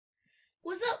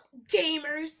What's up,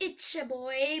 gamers? It's your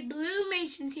boy, Blue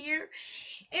Masons here.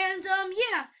 And,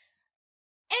 yeah,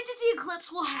 Entity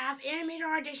Eclipse will have animator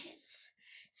auditions.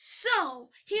 So,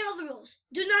 here are the rules.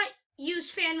 Do not use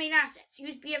fan-made assets.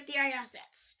 Use BFDI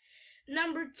assets.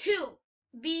 Number 2,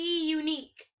 be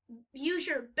unique. Use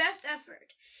your best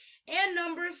effort. And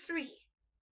number 3,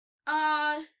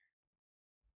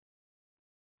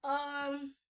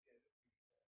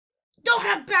 don't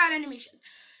have bad animations.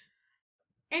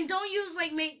 And don't use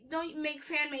don't make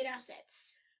fan-made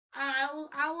assets. I will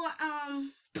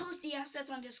post the assets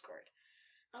on Discord.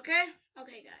 Okay?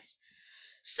 Okay, guys.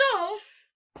 So,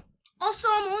 also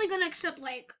I'm only gonna accept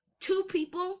like 2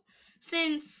 people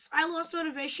since I lost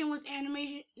motivation with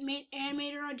animator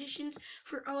auditions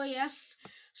for OAS.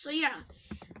 So yeah,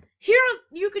 here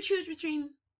you could choose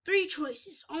between 3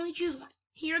 choices. Only choose one.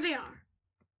 Here they are.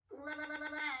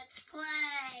 Let's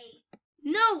play.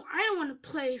 No, I don't want to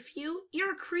play with you.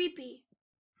 You're creepy.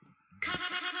 Come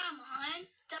on,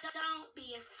 don't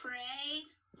be afraid.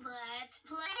 Let's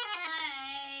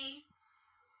play.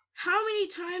 How many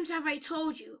times have I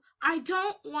told you I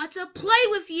don't want to play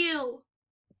with you?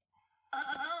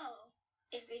 Oh,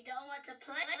 if you don't want to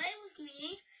play with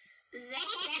me,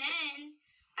 then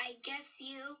I guess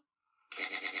you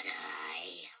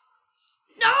die.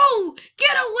 No!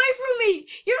 Get away from me!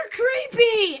 You're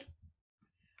creepy!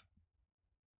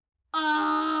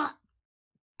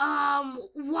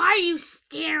 Why are you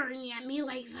staring at me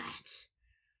like that?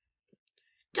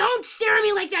 Don't stare at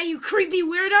me like that, you creepy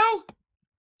weirdo!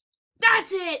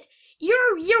 That's it!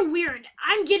 You're weird.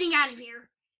 I'm getting out of here.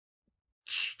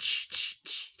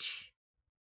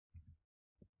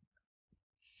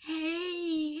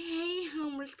 Hey,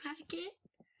 homework packet.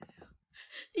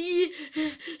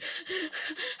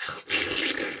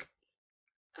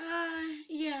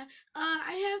 Yeah,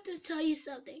 I have to tell you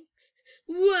something.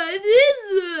 What is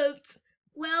it?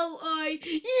 Well, oh,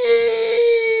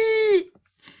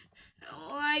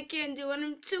 I can't do it.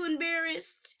 I'm too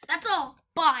embarrassed. That's all.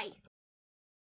 Bye.